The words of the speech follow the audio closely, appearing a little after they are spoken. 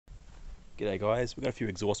G'day guys, we've got a few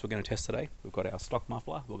exhausts we're going to test today. We've got our stock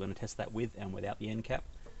muffler, we're going to test that with and without the end cap.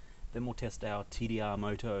 Then we'll test our TDR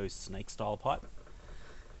Moto snake style pipe.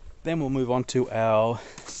 Then we'll move on to our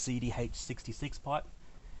CDH66 pipe.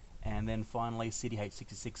 And then finally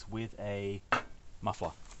CDH66 with a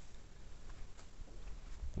muffler.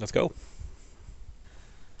 Let's go.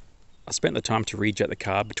 I spent the time to rejet the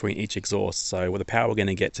carb between each exhaust, so the power we're going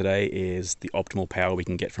to get today is the optimal power we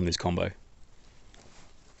can get from this combo.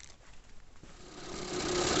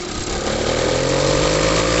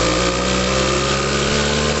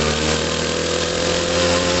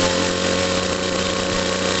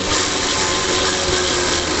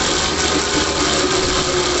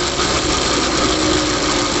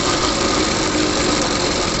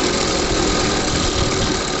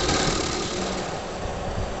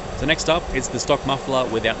 So next up is the stock muffler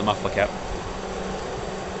without the muffler cap.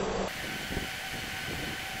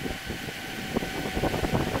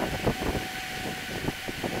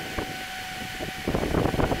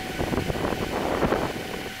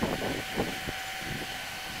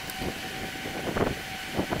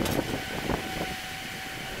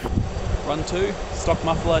 Run 2, stock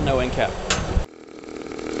muffler, no end cap.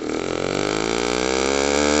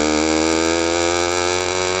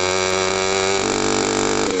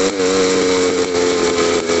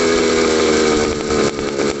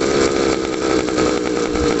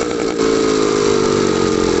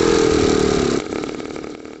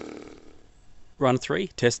 Run 3,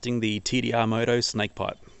 testing the TDR Moto snake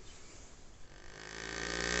pipe.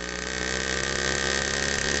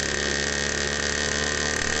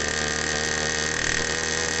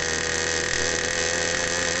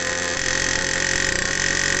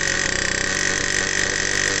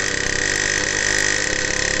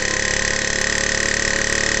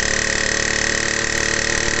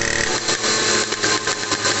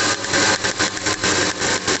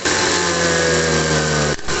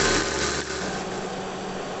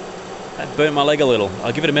 That burnt my leg a little.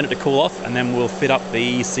 I'll give it a minute to cool off and then we'll fit up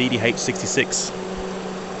the CDH66.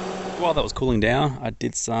 While that was cooling down, I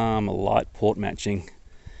did some light port matching.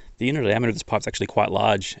 The unit diameter of this pipe is actually quite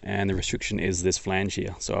large and the restriction is this flange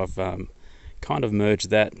here. So I've kind of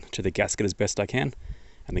merged that to the gasket as best I can,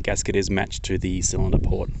 and the gasket is matched to the cylinder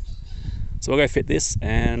port. So I'll go fit this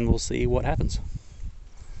and we'll see what happens.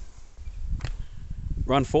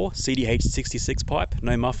 Run 4, CDH66 pipe,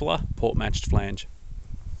 no muffler, port matched flange.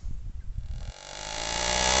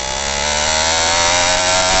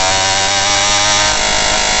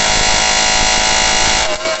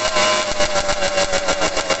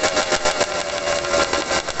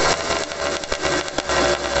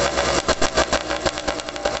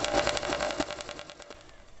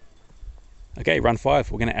 Okay, run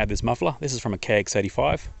 5, we're going to add this muffler. This is from a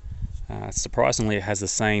KX85. Surprisingly, it has the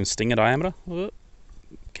same stinger diameter.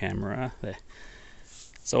 Camera, there.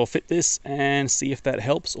 So I'll fit this and see if that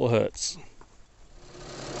helps or hurts.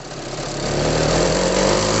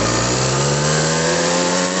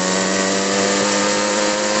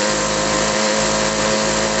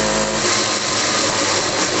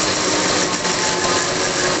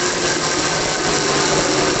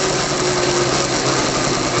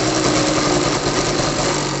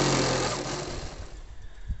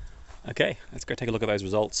 Okay, let's go take a look at those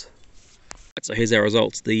results. So here's our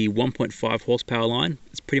results. The 1.5 horsepower line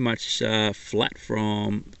is pretty much flat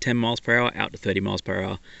from 10 miles per hour out to 30 miles per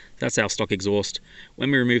hour. That's our stock exhaust.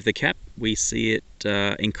 When we remove the cap, we see it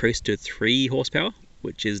increase to 3 horsepower,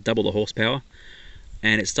 which is double the horsepower.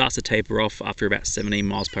 And it starts to taper off after about 17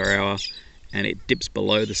 miles per hour, and it dips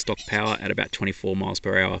below the stock power at about 24 miles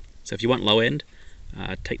per hour. So if you want low end,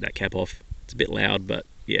 take that cap off. It's a bit loud, but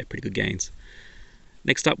yeah, pretty good gains.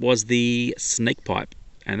 Next up was the snake pipe,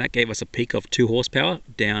 and that gave us a peak of 2 horsepower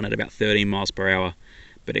down at about 13 miles per hour,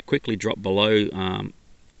 but it quickly dropped below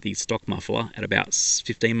the stock muffler at about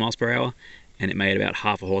 15 miles per hour, and it made about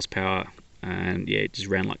half a horsepower, and yeah, it just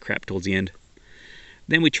ran like crap towards the end.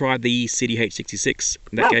 Then we tried the CDH66,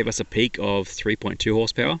 that gave us a peak of 3.2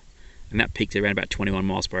 horsepower, and that peaked around about 21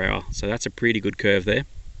 miles per hour, so that's a pretty good curve there.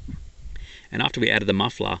 And after we added the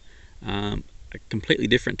muffler, a completely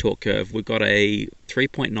different torque curve. We've got a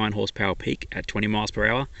 3.9 horsepower peak at 20 miles per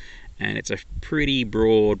hour, and it's a pretty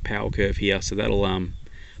broad power curve here, so that'll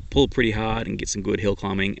pull pretty hard and get some good hill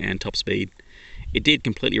climbing and top speed. It did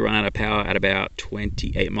completely run out of power at about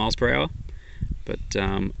 28 miles per hour, but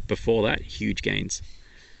before that, huge gains.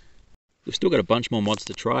 We've still got a bunch more mods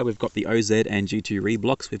to try. We've got the OZ and G2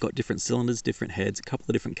 re-blocks. We've got different cylinders, different heads, a couple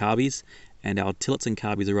of different carbies, and our tillets and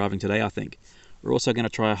carbies arriving today, I think. We're also going to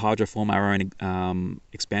try hydroform our own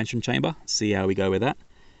expansion chamber, see how we go with that.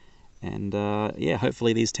 And yeah,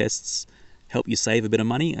 hopefully these tests help you save a bit of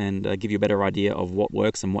money and give you a better idea of what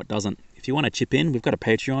works and what doesn't. If you want to chip in, we've got a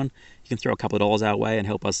Patreon. You can throw a couple of dollars our way and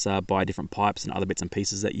help us buy different pipes and other bits and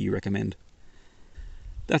pieces that you recommend.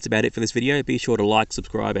 That's about it for this video. Be sure to like,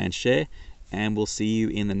 subscribe and share, and we'll see you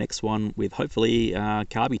in the next one with hopefully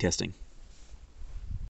carby testing.